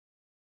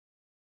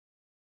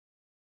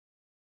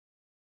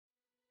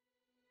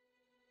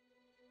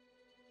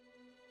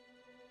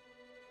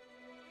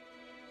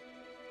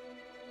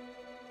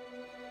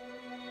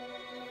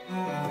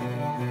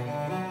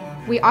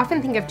We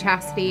often think of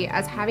chastity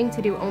as having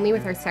to do only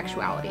with our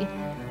sexuality,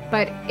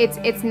 but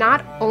it's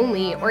not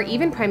only or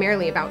even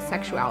primarily about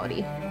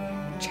sexuality.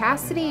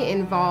 Chastity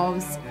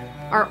involves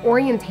our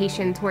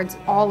orientation towards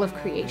all of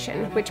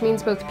creation, which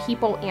means both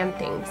people and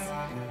things.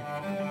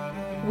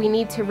 We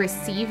need to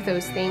receive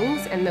those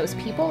things and those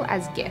people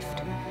as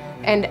gift.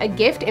 And a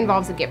gift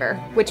involves a giver,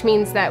 which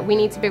means that we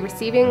need to be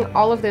receiving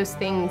all of those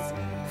things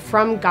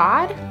from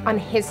God on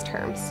His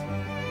terms.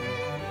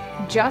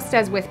 Just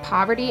as with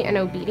poverty and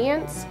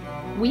obedience,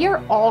 we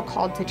are all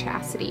called to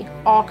chastity,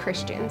 all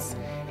Christians.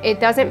 It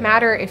doesn't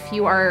matter if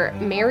you are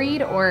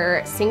married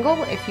or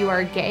single, if you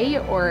are gay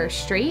or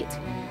straight,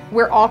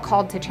 we're all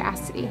called to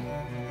chastity.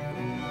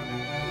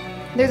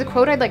 There's a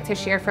quote I'd like to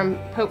share from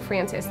Pope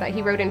Francis that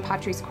he wrote in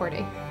Patris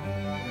Corde.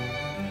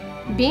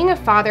 Being a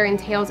father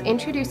entails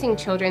introducing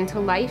children to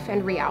life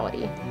and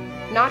reality,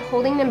 not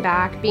holding them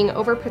back, being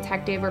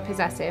overprotective or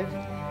possessive,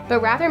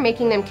 but rather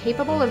making them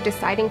capable of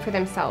deciding for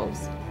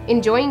themselves,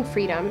 enjoying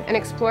freedom, and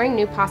exploring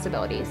new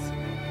possibilities.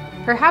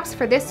 Perhaps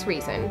for this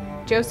reason,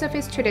 Joseph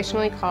is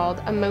traditionally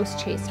called a most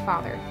chaste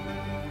father.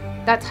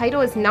 That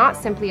title is not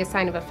simply a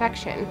sign of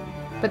affection,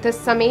 but the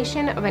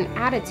summation of an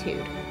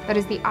attitude that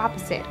is the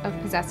opposite of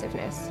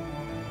possessiveness.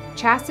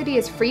 Chastity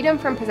is freedom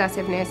from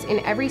possessiveness in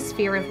every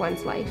sphere of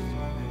one's life.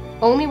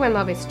 Only when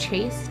love is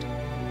chaste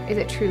is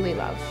it truly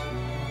love.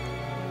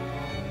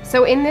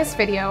 So in this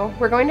video,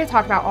 we're going to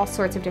talk about all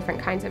sorts of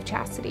different kinds of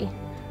chastity.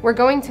 We're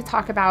going to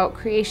talk about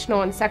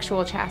creational and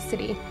sexual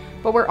chastity,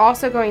 but we're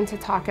also going to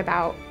talk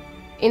about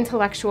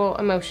intellectual,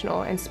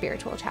 emotional, and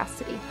spiritual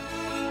chastity.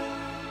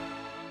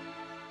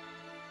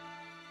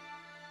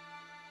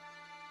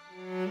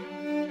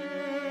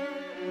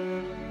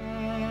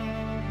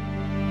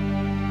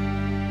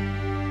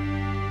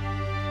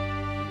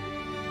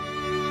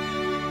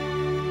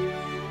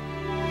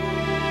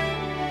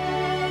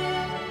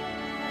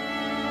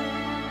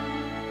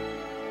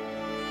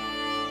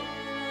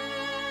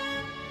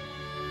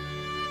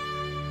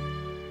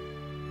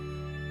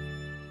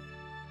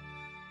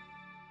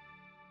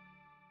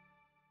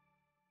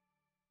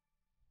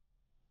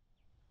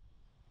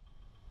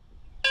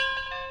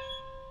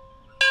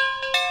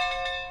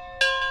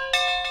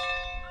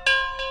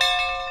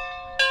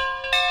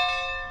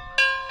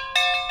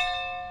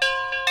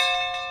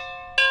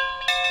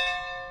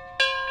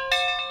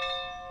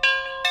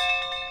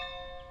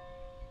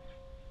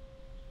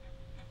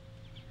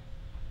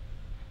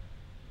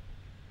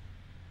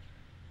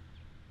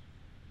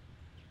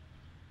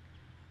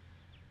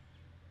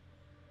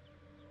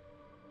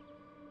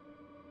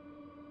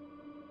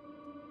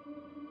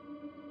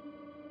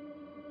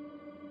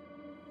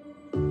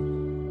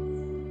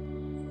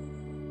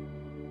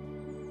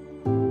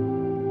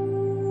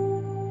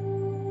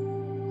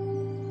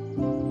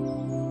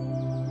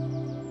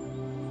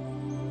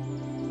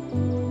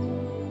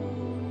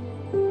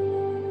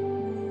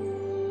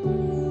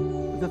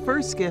 The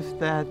first gift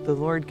that the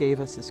Lord gave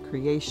us is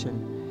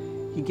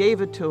creation. He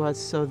gave it to us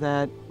so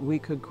that we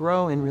could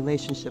grow in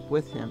relationship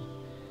with Him.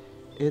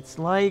 It's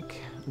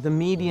like the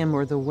medium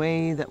or the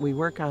way that we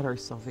work out our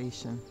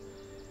salvation.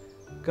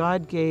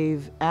 God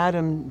gave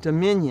Adam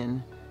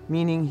dominion,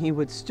 meaning he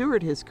would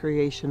steward his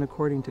creation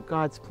according to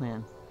God's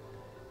plan.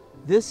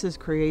 This is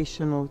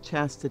creational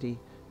chastity,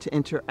 to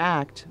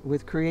interact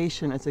with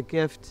creation as a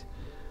gift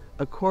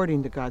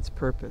according to God's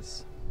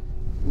purpose.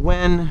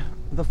 When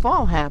the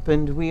fall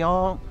happened, we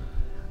all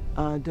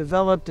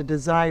developed a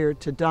desire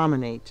to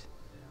dominate.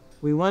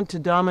 We want to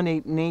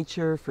dominate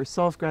nature for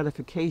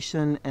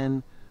self-gratification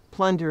and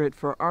plunder it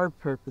for our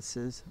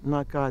purposes,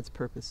 not God's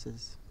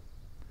purposes.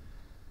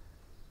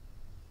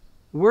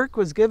 Work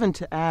was given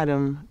to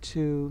Adam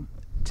to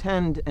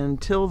tend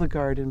and till the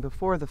garden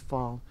before the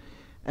fall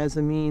as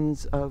a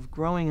means of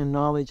growing in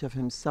knowledge of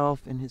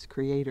himself and his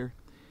Creator.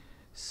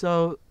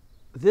 So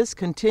this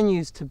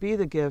continues to be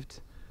the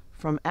gift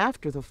from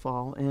after the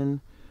fall,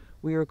 and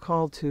we are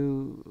called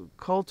to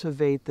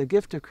cultivate the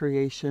gift of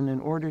creation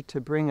in order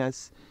to bring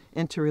us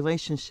into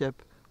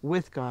relationship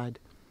with God,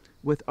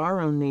 with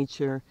our own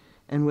nature,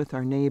 and with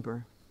our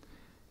neighbor.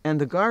 And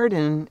the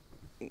garden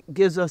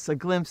gives us a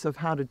glimpse of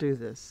how to do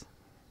this.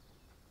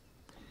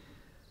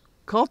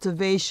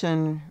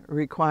 Cultivation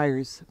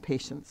requires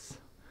patience,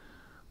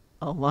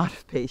 a lot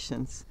of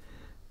patience.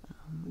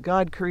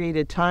 God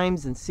created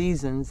times and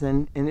seasons,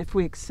 and if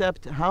we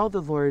accept how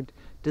the Lord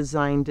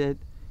designed it,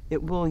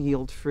 it will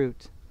yield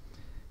fruit.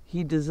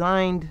 He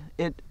designed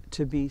it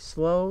to be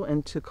slow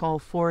and to call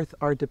forth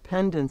our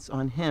dependence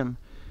on Him,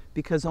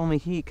 because only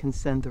He can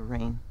send the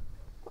rain.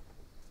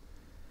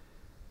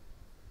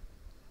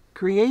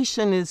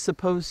 Creation is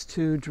supposed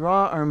to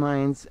draw our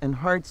minds and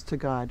hearts to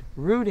God,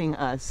 rooting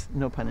us,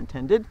 no pun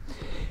intended,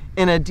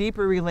 in a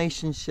deeper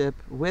relationship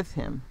with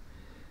Him.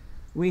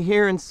 We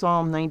hear in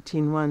Psalm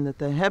 19:1 that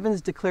the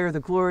heavens declare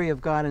the glory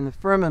of God and the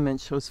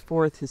firmament shows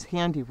forth His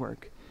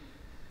handiwork.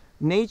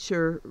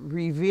 Nature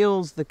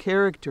reveals the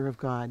character of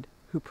God,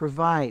 who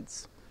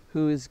provides,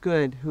 who is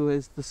good, who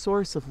is the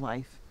source of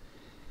life.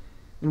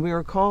 And we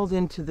are called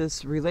into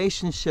this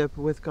relationship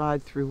with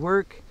God through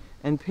work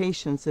and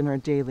patience in our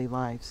daily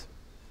lives.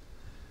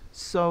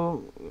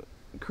 So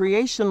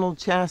creational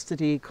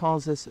chastity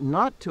calls us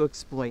not to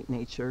exploit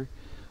nature,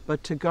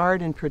 but to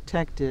guard and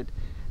protect it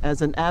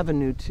as an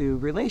avenue to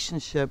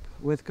relationship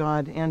with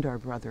God and our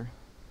brother.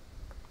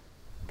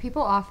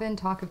 People often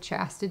talk of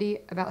chastity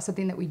about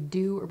something that we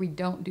do or we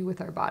don't do with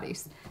our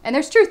bodies. And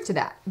there's truth to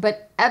that.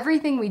 But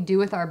everything we do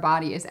with our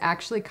body is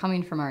actually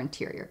coming from our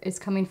interior. It's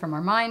coming from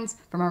our minds,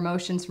 from our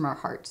emotions, from our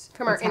hearts.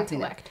 From our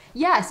intellect.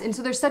 Yes, and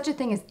so there's such a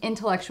thing as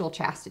intellectual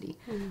chastity.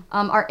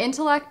 Our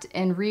intellect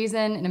and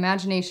reason and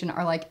imagination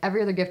are like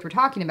every other gift we're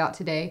talking about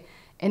today,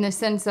 in the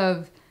sense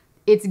of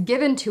it's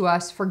given to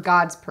us for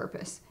God's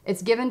purpose.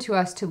 It's given to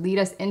us to lead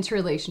us into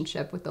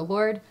relationship with the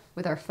Lord,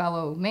 with our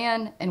fellow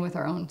man, and with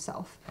our own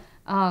self.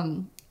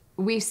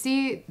 We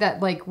see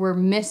that like we're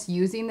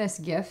misusing this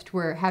gift.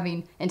 We're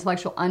having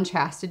intellectual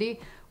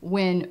unchastity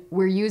when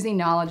we're using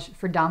knowledge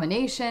for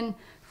domination,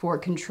 for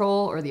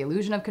control or the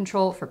illusion of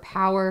control, for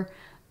power.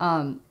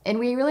 And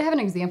we really have an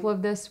example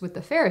of this with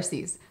the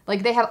Pharisees.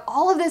 Like they have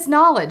all of this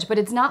knowledge, but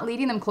it's not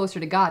leading them closer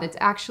to God. It's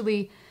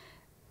actually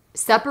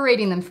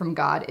separating them from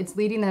God. It's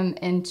leading them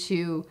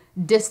into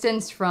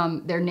distance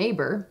from their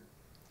neighbor,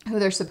 who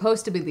they're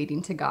supposed to be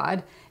leading to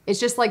God. It's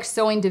just like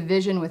sowing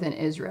division within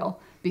Israel,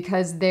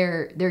 because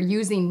they're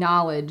using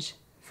knowledge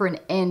for an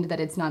end that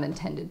it's not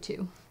intended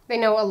to. They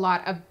know a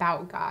lot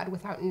about God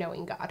without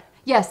knowing God.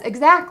 Yes,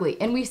 exactly.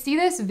 And we see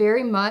this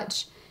very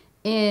much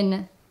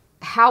in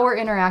how we're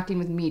interacting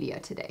with media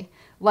today.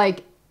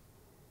 Like,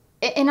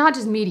 and not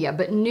just media,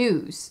 but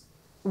news.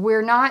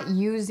 We're not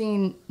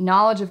using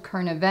knowledge of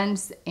current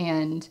events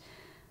and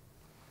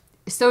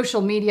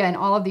social media and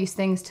all of these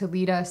things to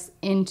lead us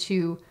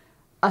into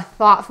a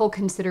thoughtful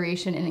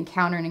consideration and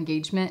encounter and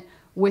engagement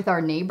with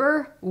our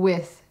neighbor,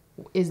 with,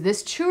 is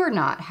this true or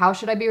not? How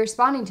should I be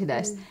responding to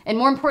this? And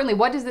more importantly,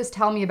 what does this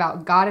tell me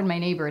about God and my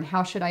neighbor, and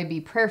how should I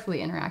be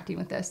prayerfully interacting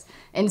with this?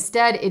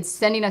 Instead, it's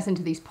sending us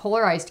into these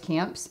polarized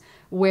camps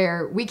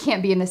where we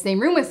can't be in the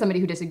same room with somebody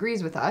who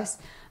disagrees with us.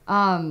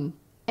 And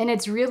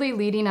it's really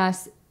leading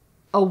us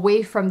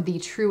away from the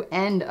true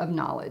end of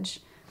knowledge,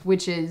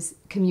 which is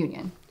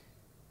communion.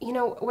 You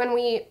know, when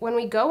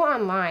we go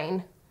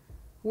online,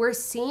 we're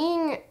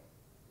seeing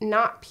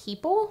not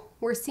people,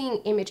 we're seeing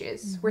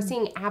images, we're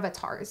seeing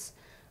avatars.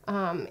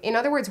 In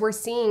other words, we're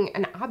seeing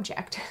an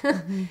object.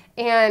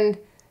 And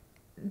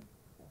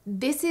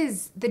this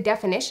is the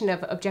definition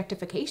of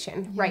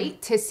objectification, right?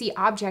 To see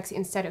objects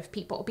instead of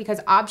people, because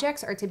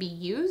objects are to be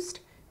used,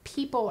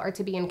 people are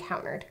to be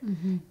encountered.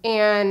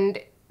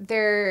 And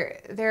there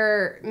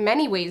are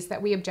many ways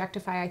that we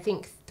objectify, I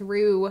think,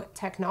 through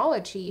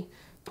technology.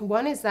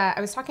 One is that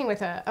I was talking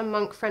with a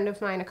monk friend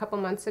of mine a couple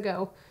months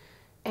ago,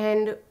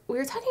 and we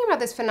were talking about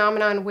this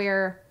phenomenon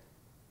where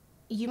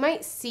you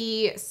might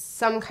see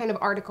some kind of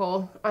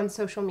article on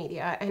social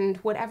media, and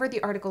whatever the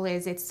article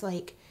is, it's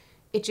like,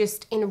 it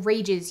just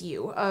enrages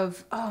you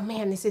of, oh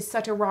man, this is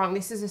such a wrong,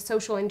 this is a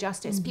social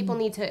injustice. People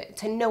need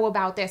to know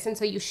about this. And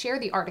so you share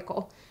the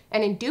article,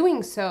 and in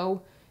doing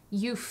so,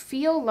 you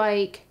feel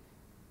like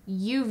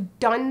you've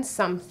done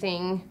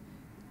something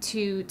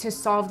to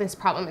solve this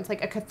problem. It's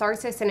like a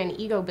catharsis and an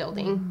ego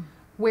building.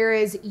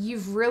 Whereas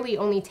you've really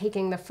only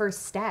taken the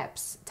first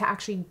steps to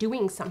actually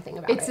doing something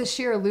about it. It's a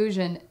sheer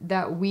illusion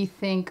that we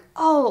think,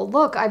 oh,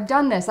 look, I've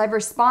done this, I've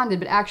responded,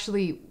 but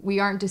actually we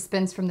aren't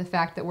dispensed from the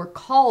fact that we're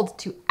called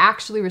to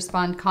actually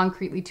respond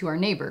concretely to our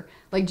neighbor.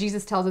 Like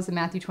Jesus tells us in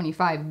Matthew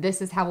 25,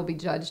 this is how we'll be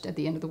judged at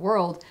the end of the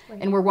world.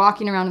 Right. And we're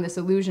walking around in this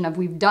illusion of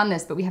we've done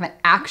this, but we haven't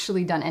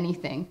actually done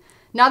anything.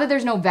 Not that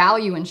there's no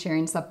value in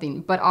sharing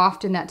something, but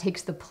often that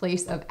takes the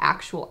place of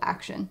actual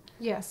action.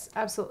 Yes,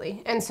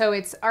 absolutely. And so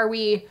it's, are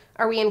we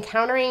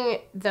encountering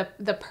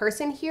the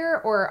person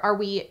here, or are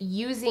we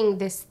using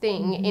this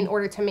thing in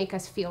order to make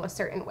us feel a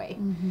certain way?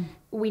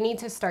 We need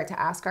to start to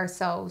ask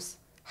ourselves,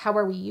 how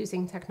are we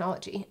using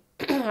technology?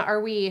 Are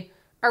we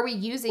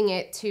using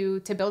it to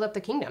build up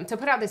the kingdom, to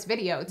put out this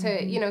video,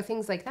 to,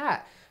 things like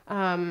that?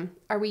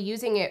 Are we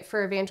using it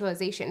for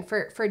evangelization,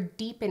 for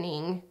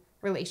deepening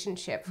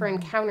relationship, for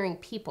encountering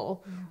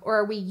people, or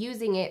are we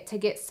using it to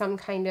get some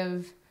kind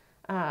of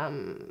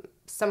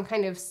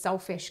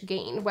selfish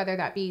gain, whether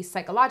that be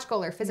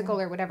psychological or physical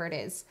or whatever it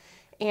is?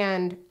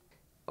 And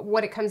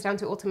what it comes down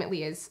to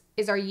ultimately is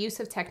our use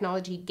of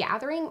technology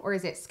gathering, or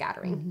is it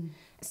scattering?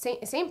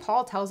 St.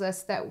 Paul tells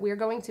us that we're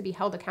going to be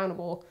held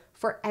accountable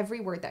for every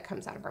word that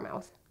comes out of our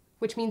mouth,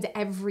 which means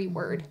every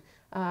word,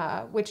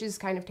 which is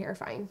kind of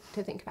terrifying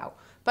to think about.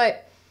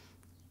 But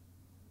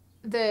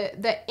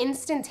the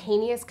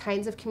instantaneous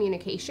kinds of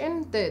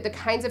communication, the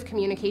kinds of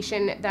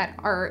communication that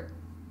are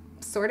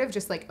sort of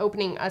just like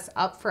opening us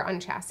up for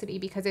unchastity,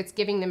 because it's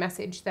giving the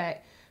message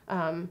that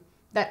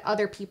that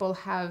other people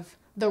have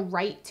the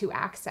right to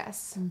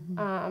access,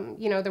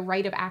 the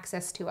right of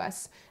access to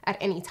us at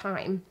any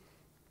time.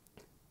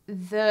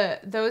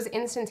 Those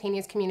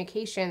instantaneous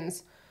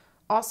communications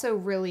also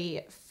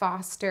really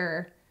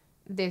foster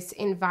this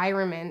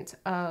environment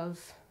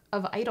of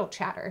idle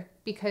chatter,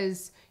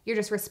 because you're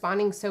just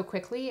responding so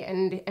quickly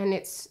and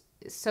it's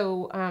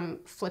so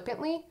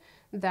flippantly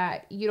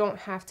that you don't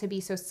have to be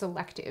so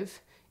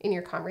selective in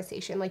your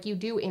conversation, like you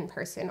do in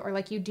person or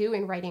like you do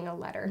in writing a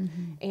letter.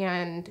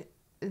 And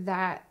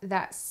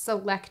that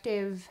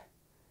selective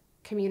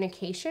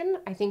communication,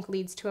 I think,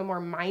 leads to a more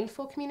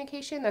mindful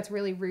communication that's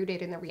really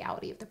rooted in the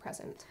reality of the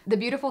present. The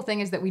beautiful thing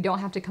is that we don't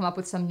have to come up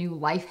with some new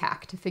life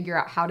hack to figure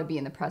out how to be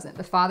in the present.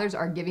 The fathers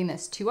are giving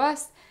this to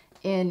us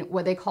in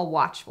what they call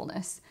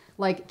watchfulness,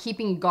 like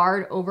keeping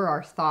guard over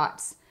our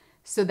thoughts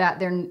so that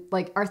they're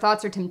like, our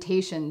thoughts are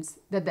temptations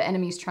that the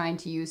enemy's trying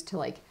to use to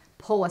like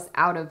pull us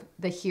out of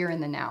the here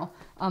and the now.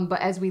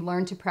 But as we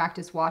learn to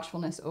practice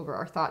watchfulness over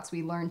our thoughts,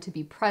 we learn to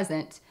be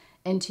present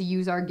and to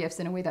use our gifts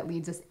in a way that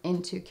leads us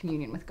into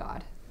communion with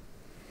God.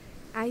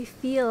 I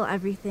feel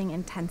everything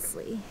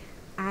intensely.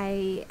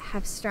 I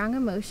have strong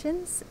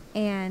emotions,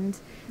 and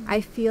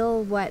I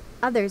feel what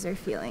others are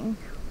feeling,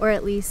 or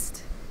at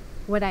least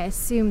what I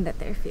assume that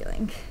they're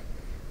feeling.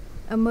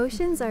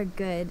 Emotions are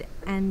good,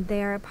 and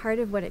they are a part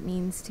of what it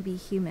means to be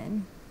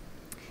human.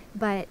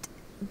 But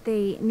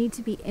they need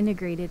to be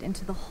integrated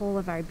into the whole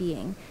of our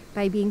being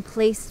by being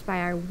placed by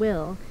our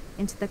will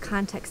into the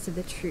context of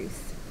the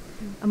truth.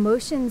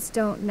 Emotions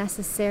don't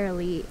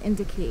necessarily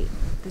indicate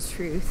the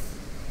truth.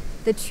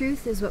 The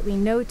truth is what we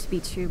know to be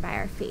true by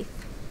our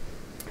faith.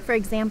 For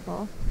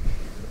example,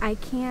 I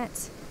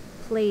can't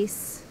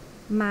place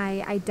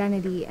my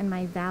identity and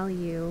my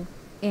value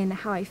in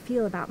how I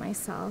feel about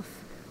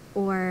myself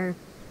or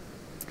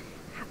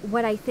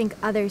what I think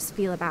others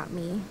feel about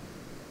me.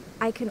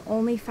 I can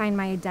only find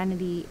my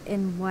identity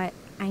in what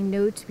I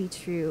know to be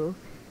true,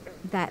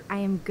 that I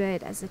am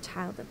good as a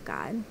child of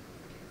God.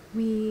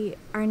 We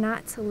are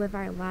not to live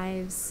our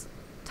lives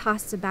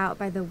tossed about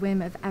by the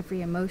whim of every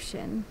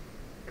emotion,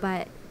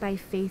 but by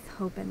faith,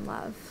 hope, and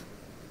love.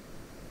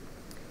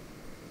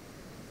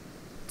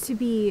 To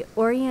be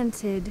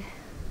oriented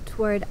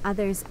toward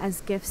others as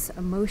gifts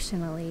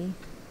emotionally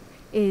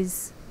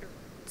is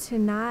to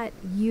not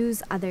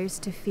use others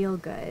to feel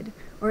good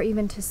or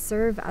even to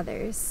serve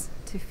others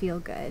to feel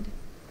good,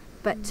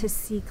 but to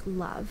seek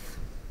love.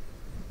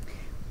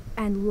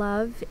 And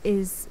love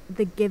is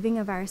the giving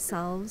of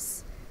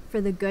ourselves for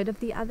the good of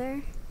the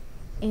other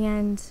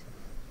and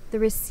the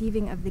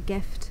receiving of the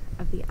gift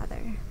of the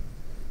other.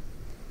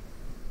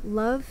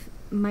 Love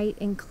might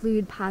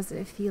include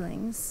positive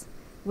feelings,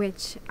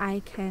 which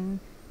I can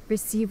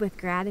receive with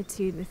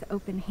gratitude, with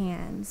open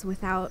hands,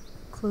 without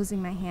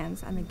closing my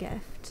hands on the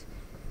gift.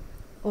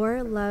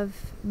 Or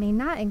love may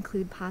not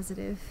include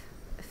positive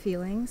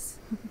feelings,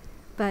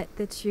 but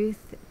the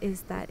truth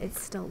is that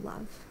it's still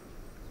love.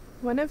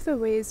 One of the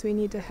ways we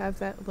need to have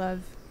that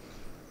love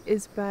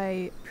is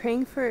by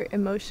praying for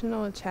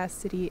emotional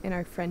chastity in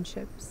our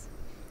friendships.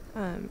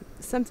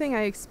 Something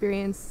I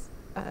experience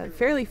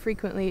fairly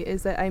frequently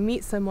is that I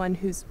meet someone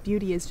whose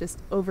beauty is just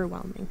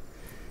overwhelming.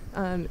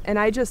 And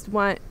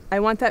I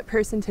want that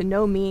person to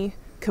know me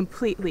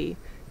completely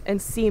and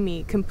see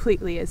me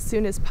completely as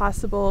soon as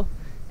possible,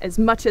 as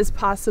much as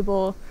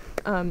possible.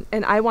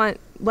 And I want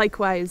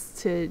likewise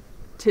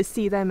to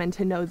see them and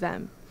to know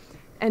them.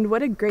 And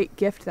what a great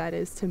gift that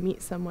is to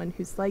meet someone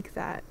who's like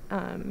that.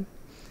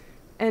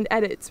 And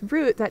at its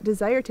root, that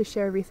desire to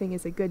share everything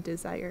is a good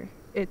desire.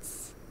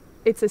 It's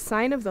a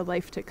sign of the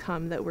life to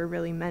come that we're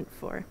really meant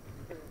for.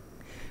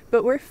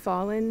 But we're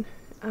fallen,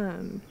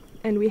 and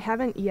we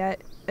haven't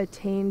yet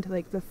attained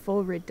like the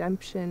full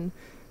redemption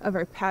of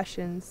our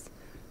passions.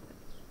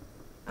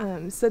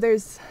 So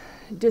there's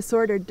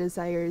disordered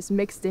desires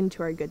mixed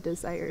into our good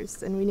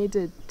desires, and we need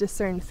to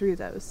discern through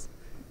those.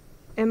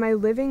 Am I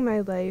living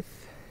my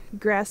life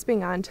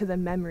grasping onto the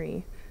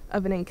memory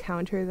of an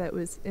encounter that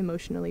was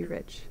emotionally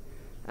rich?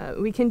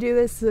 We can do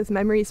this with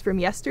memories from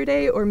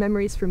yesterday or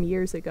memories from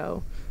years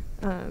ago.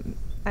 I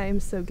am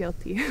so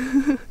guilty.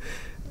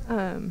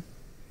 Am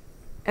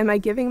I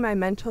giving my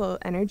mental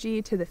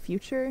energy to the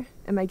future?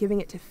 Am I giving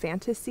it to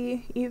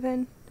fantasy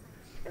even?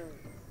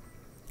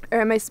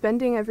 Or am I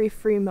spending every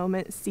free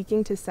moment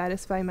seeking to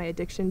satisfy my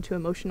addiction to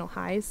emotional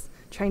highs,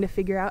 trying to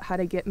figure out how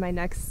to get my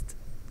next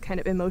kind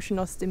of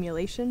emotional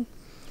stimulation?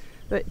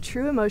 But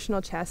true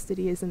emotional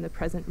chastity is in the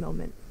present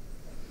moment.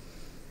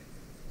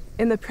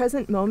 In the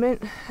present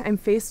moment, I'm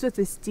faced with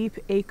this deep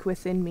ache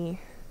within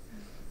me,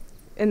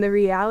 and the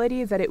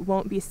reality that it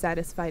won't be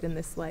satisfied in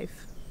this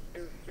life.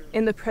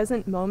 In the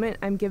present moment,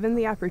 I'm given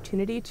the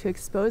opportunity to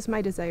expose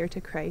my desire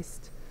to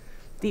Christ,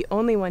 the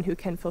only one who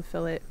can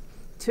fulfill it,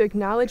 to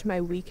acknowledge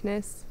my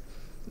weakness,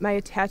 my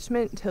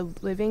attachment to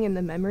living in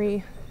the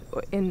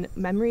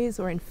memories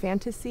or in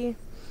fantasy,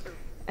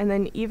 and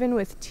then even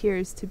with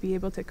tears to be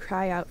able to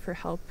cry out for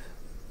help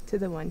to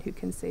the one who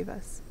can save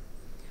us.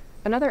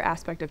 Another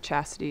aspect of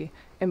chastity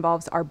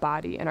involves our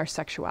body and our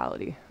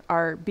sexuality,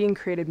 our being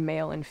created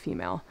male and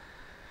female.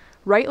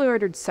 Rightly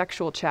ordered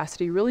sexual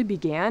chastity really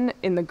began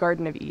in the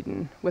Garden of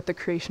Eden with the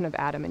creation of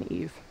Adam and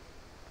Eve.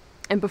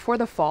 And before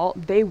the fall,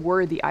 they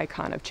were the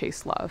icon of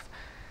chaste love.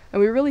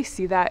 And we really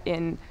see that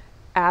in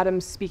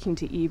Adam speaking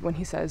to Eve when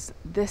he says,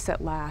 "This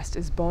at last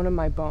is bone of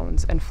my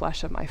bones and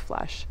flesh of my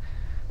flesh."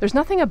 There's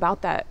nothing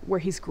about that where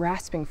he's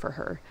grasping for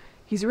her.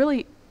 He's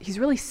really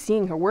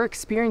seeing her. We're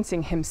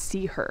experiencing him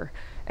see her.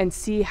 and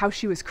see how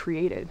she was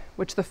created,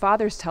 which the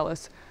fathers tell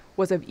us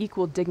was of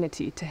equal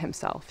dignity to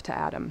himself, to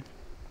Adam.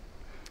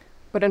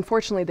 But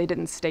unfortunately, they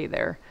didn't stay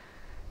there.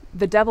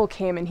 The devil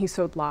came and he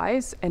sowed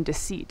lies and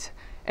deceit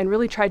and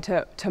really tried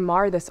to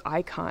mar this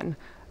icon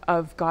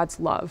of God's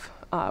love,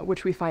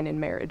 which we find in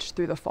marriage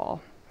through the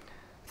fall.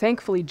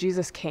 Thankfully,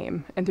 Jesus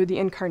came, and through the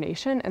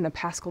incarnation and the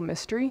Paschal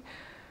mystery,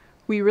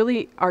 we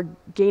really are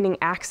gaining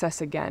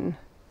access again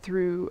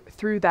through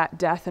that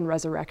death and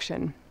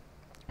resurrection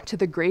to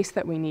the grace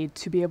that we need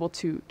to be able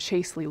to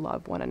chastely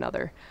love one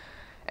another.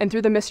 And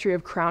through the mystery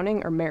of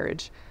crowning or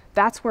marriage,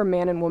 that's where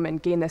man and woman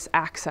gain this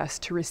access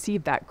to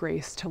receive that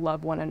grace to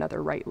love one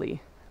another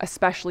rightly,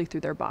 especially through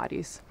their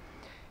bodies.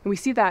 And we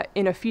see that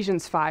in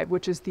Ephesians 5,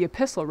 which is the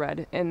epistle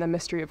read in the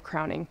mystery of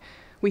crowning.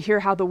 We hear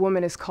how the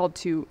woman is called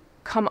to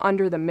come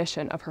under the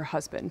mission of her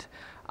husband,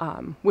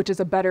 which is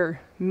a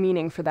better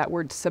meaning for that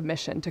word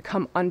submission, to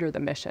come under the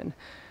mission,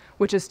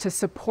 which is to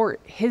support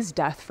his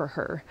death for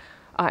her,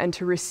 and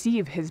to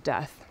receive his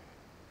death,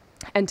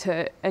 and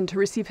to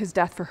receive his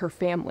death for her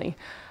family,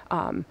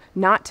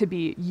 not to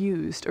be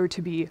used or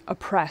to be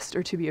oppressed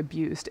or to be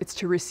abused. It's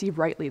to receive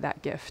rightly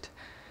that gift.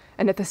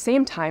 And at the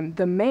same time,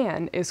 the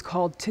man is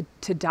called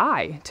to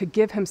die, to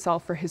give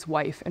himself for his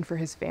wife and for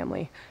his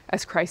family,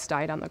 as Christ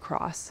died on the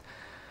cross.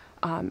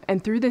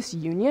 And through this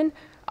union,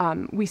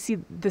 we see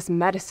this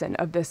medicine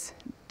of this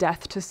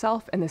death to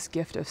self and this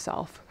gift of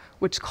self,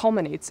 which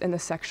culminates in the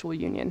sexual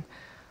union.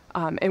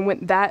 And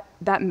when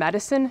that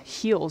medicine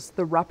heals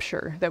the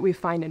rupture that we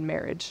find in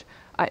marriage,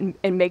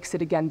 and makes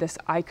it again this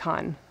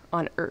icon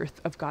on earth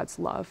of God's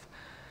love.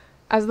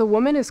 As the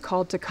woman is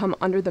called to come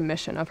under the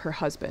mission of her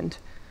husband,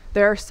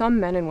 there are some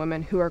men and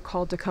women who are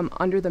called to come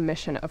under the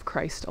mission of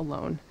Christ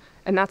alone,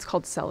 and that's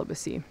called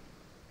celibacy.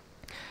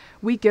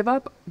 We give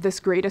up this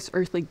greatest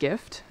earthly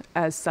gift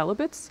as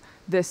celibates,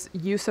 this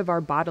use of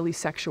our bodily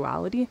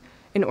sexuality,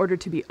 in order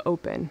to be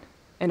open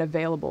and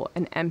available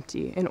and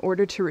empty, in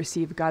order to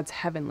receive God's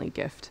heavenly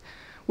gift,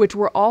 which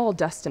we're all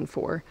destined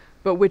for,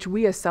 but which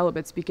we as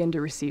celibates begin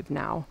to receive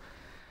now.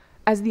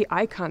 As the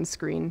icon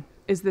screen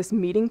is this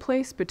meeting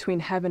place between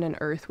heaven and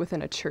earth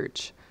within a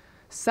church,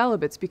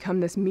 celibates become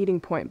this meeting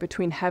point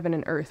between heaven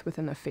and earth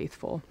within the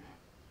faithful.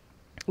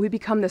 We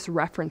become this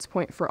reference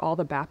point for all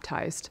the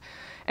baptized,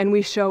 and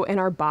we show in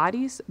our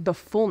bodies the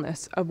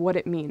fullness of what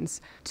it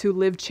means to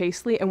live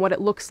chastely and what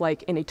it looks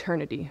like in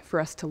eternity for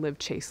us to live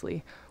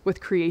chastely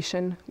with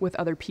creation, with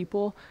other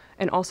people,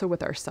 and also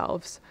with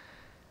ourselves.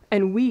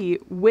 And we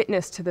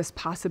witness to this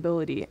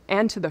possibility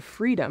and to the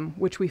freedom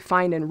which we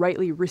find in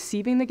rightly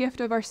receiving the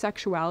gift of our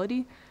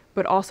sexuality,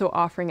 but also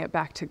offering it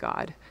back to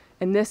God.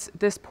 And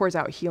this pours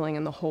out healing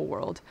in the whole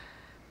world.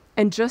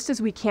 And just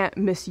as we can't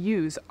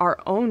misuse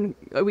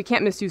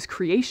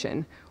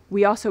creation,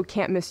 we also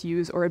can't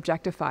misuse or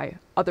objectify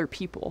other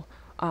people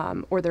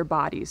or their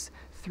bodies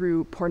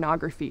through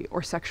pornography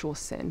or sexual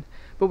sin.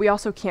 But we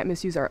also can't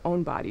misuse our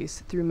own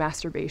bodies through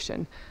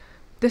masturbation.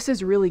 This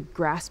is really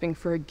grasping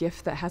for a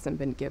gift that hasn't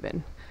been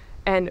given.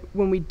 And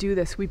when we do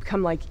this, we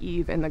become like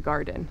Eve in the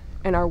garden,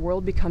 and our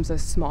world becomes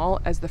as small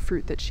as the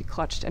fruit that she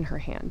clutched in her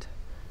hand.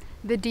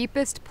 The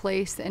deepest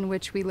place in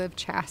which we live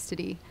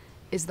chastity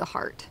is the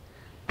heart.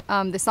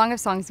 The Song of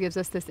Songs gives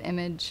us this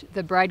image.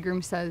 The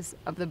bridegroom says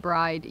of the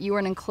bride, "You are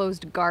an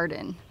enclosed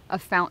garden, a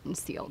fountain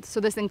sealed." So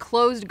this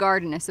enclosed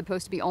garden is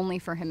supposed to be only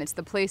for him. It's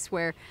the place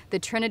where the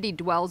Trinity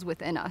dwells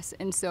within us.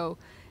 And so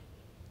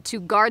to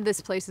guard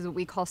this place is what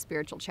we call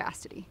spiritual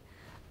chastity.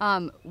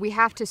 We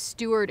have to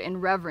steward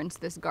and reverence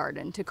this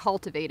garden, to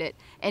cultivate it,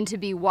 and to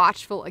be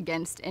watchful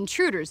against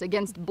intruders,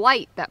 against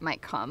blight that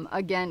might come,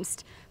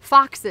 against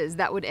foxes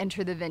that would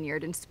enter the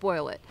vineyard and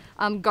spoil it.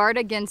 Guard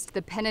against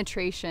the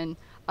penetration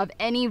of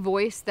any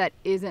voice that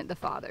isn't the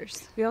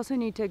Father's. We also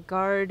need to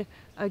guard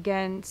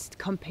against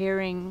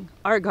comparing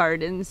our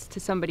gardens to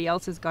somebody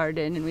else's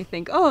garden, and we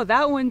think, oh,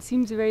 that one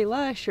seems very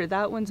lush, or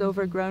that one's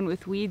overgrown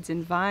with weeds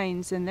and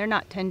vines, and they're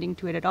not tending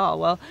to it at all.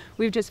 Well,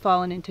 we've just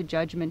fallen into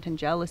judgment and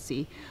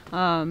jealousy,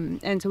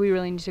 and so we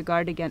really need to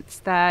guard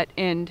against that.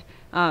 And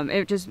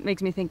it just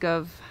makes me think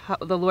of how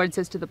the Lord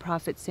says to the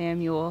prophet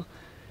Samuel,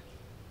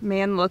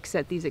 man looks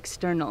at these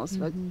externals,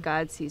 but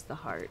God sees the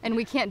heart. And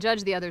we can't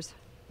judge the other's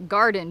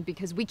garden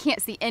because we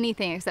can't see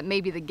anything except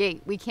maybe the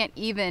gate. We can't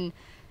even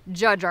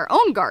judge our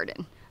own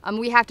garden.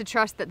 We have to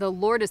trust that the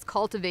Lord is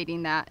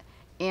cultivating that,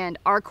 and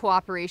our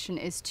cooperation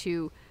is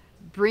to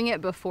bring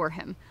it before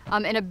him.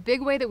 And a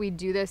big way that we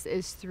do this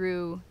is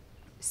through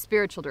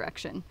spiritual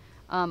direction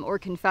or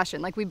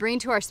confession. Like we bring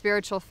to our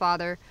spiritual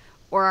father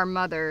or our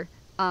mother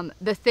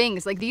the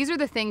things, like these are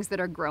the things that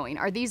are growing.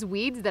 Are these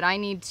weeds that I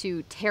need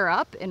to tear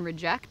up and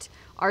reject?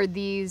 Are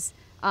these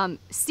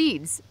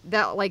seeds,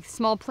 that like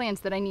small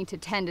plants that I need to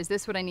tend? Is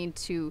this what I need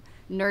to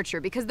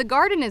nurture? Because the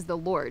garden is the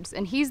Lord's,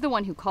 and he's the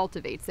one who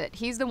cultivates it.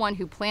 He's the one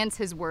who plants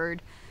his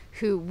word,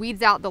 who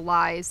weeds out the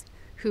lies,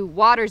 who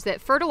waters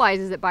it,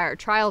 fertilizes it by our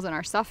trials and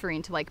our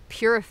suffering to like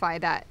purify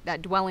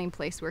that dwelling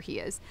place where he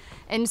is.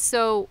 And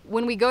so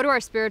when we go to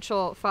our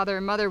spiritual father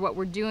and mother, what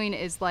we're doing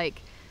is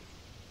like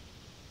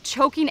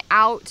choking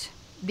out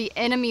the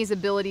enemy's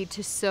ability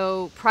to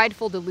sow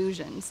prideful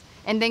delusions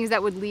and things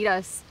that would lead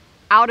us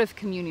out of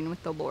communion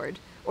with the Lord,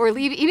 or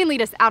even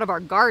lead us out of our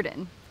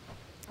garden.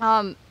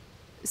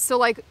 So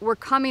like we're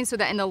coming so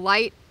that in the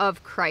light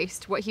of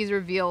Christ, what he's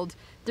revealed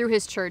through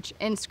his church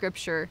in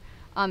scripture,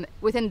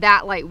 within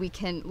that light, we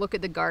can look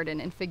at the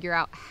garden and figure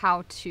out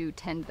how to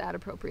tend that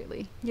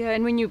appropriately. Yeah,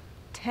 and when you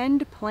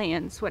tend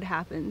plants, what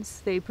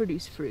happens? They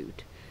produce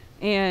fruit.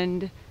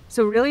 And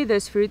so really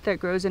this fruit that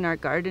grows in our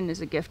garden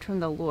is a gift from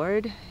the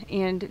Lord,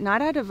 and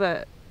not out of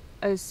a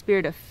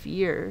spirit of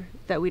fear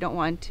that we don't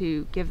want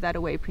to give that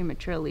away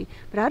prematurely,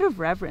 but out of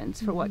reverence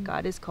for what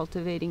God is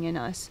cultivating in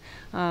us.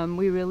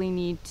 We really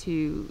need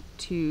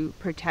to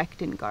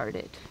protect and guard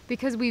it.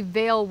 Because we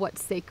veil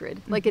what's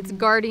sacred. Like it's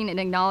guarding and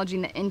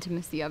acknowledging the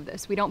intimacy of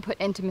this. We don't put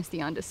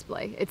intimacy on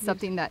display. It's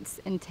something that's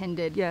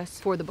intended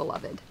for the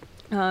beloved.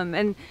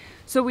 And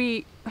so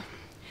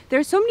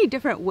there's so many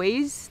different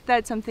ways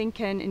that something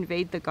can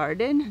invade the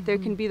garden. There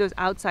can be those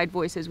outside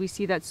voices. We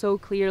see that so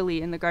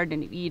clearly in the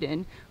Garden of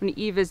Eden when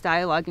Eve is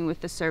dialoguing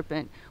with the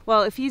serpent.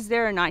 Well, if he's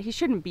there or not, he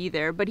shouldn't be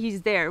there, but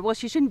he's there. Well,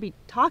 she shouldn't be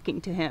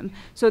talking to him.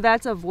 So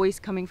that's a voice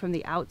coming from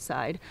the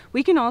outside.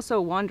 We can also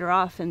wander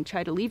off and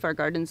try to leave our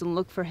gardens and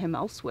look for him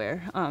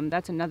elsewhere.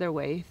 That's another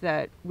way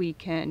that we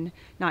can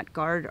not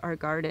guard our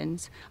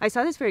gardens. I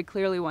saw this very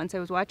clearly once. I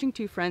was watching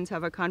two friends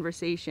have a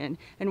conversation,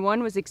 and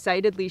one was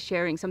excitedly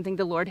sharing something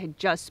the Lord had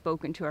just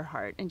spoken to her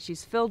heart, and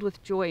she's filled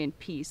with joy and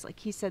peace, like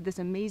he said this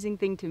amazing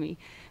thing to me.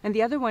 And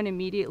the other one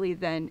immediately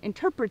then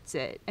interprets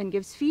it and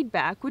gives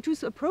feedback, which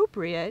was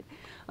appropriate,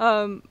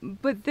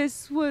 but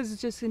this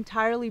was just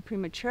entirely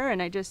premature.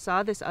 And I just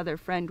saw this other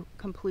friend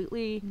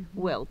completely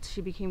wilt. She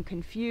became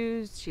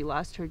confused, she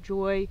lost her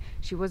joy,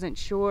 she wasn't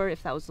sure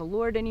if that was the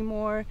Lord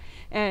anymore.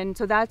 And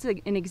so that's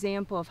an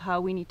example of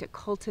how we need to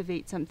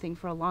cultivate something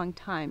for a long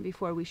time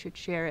before we should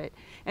share it.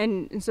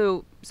 And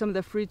so some of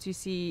the fruits you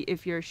see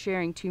if you're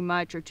sharing too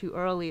much or too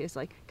early is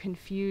like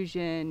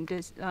confusion,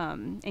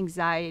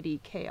 anxiety,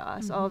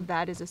 chaos. All of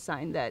that is a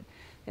sign that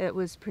it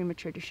was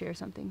premature to share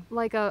something.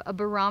 Like a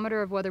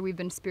barometer of whether we've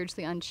been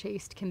spiritually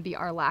unchaste can be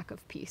our lack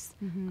of peace.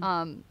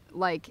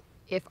 Like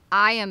if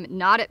I am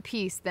not at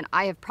peace, then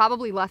I have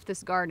probably left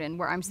this garden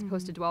where I'm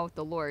supposed to dwell with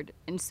the Lord.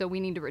 And so we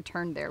need to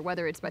return there,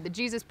 whether it's by the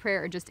Jesus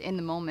prayer or just in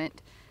the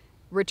moment,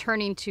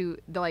 returning to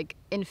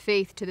in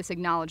faith to this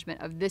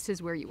acknowledgement of this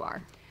is where you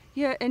are.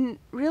 Yeah, and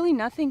really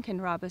nothing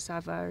can rob us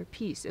of our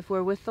peace. If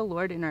we're with the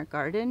Lord in our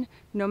garden,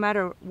 no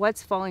matter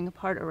what's falling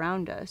apart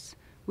around us,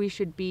 we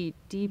should be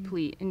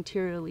deeply,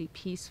 interiorly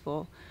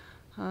peaceful.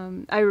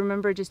 I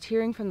remember just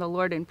hearing from the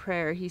Lord in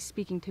prayer. He's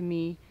speaking to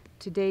me,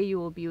 today you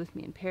will be with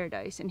me in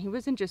paradise. And he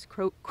wasn't just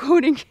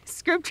quoting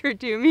scripture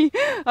to me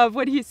of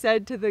what he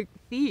said to the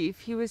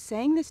thief. He was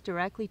saying this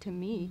directly to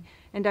me.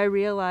 And I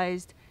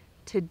realized,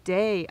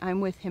 today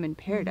I'm with him in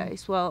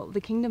paradise. Well,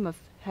 the kingdom of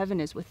heaven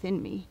is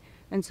within me.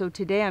 And so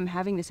today I'm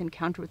having this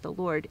encounter with the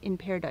Lord in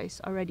paradise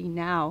already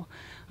now.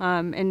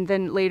 And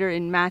then later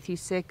in Matthew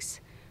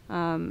 6,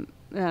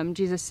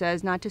 Jesus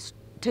says not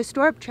to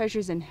store up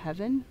treasures in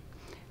heaven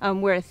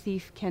where a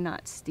thief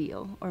cannot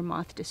steal or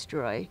moth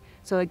destroy.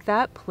 So like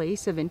that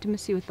place of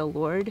intimacy with the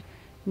Lord,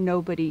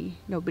 nobody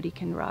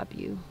can rob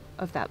you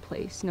of that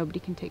place. Nobody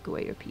can take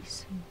away your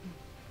peace.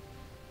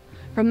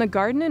 From the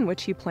garden in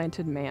which he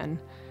planted man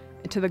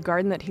to the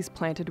garden that he's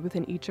planted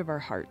within each of our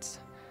hearts,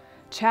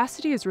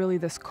 chastity is really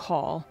this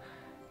call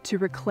to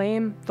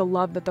reclaim the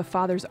love that the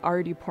Father's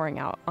already pouring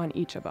out on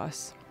each of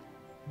us.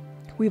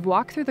 We've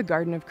walked through the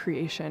garden of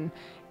creation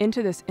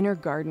into this inner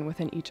garden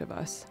within each of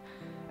us.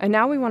 And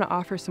now we want to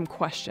offer some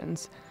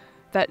questions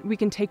that we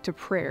can take to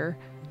prayer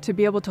to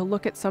be able to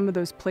look at some of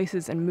those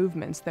places and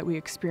movements that we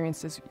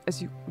experienced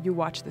as you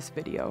watch this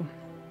video.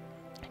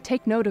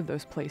 Take note of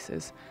those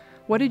places.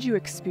 What did you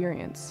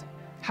experience?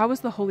 How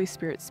was the Holy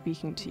Spirit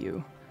speaking to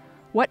you?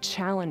 What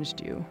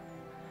challenged you?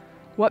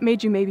 What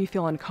made you maybe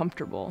feel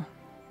uncomfortable?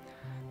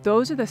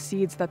 Those are the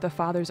seeds that the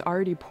Father's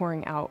already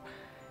pouring out.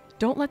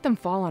 Don't let them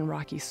fall on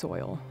rocky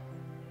soil.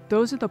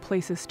 Those are the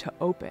places to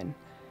open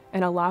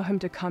and allow him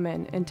to come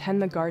in and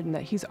tend the garden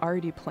that he's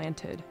already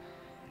planted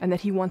and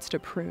that he wants to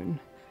prune.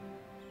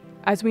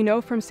 As we know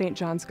from St.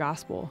 John's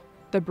Gospel,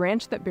 the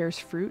branch that bears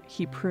fruit,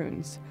 he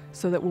prunes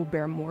so that we'll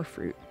bear more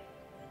fruit.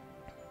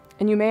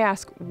 And you may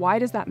ask, why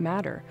does that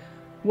matter?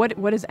 What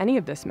does any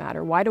of this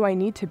matter? Why do I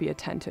need to be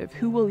attentive?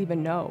 Who will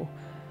even know?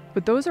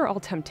 But those are all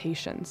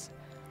temptations.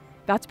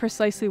 That's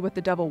precisely what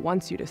the devil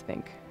wants you to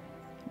think.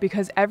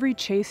 Because every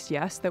chaste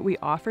yes that we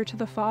offer to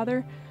the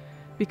Father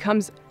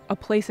becomes a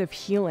place of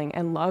healing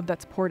and love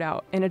that's poured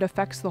out, and it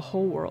affects the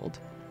whole world.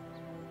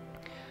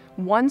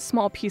 One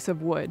small piece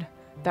of wood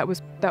that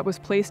was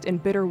placed in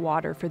bitter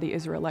water for the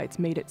Israelites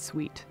made it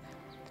sweet.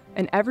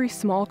 And every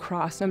small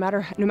cross, no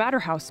matter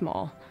how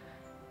small,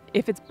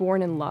 if it's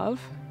born in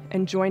love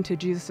and joined to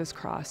Jesus'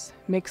 cross,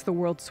 makes the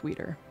world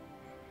sweeter.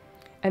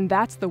 And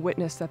that's the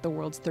witness that the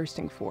world's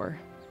thirsting for,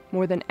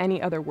 more than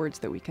any other words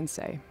that we can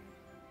say.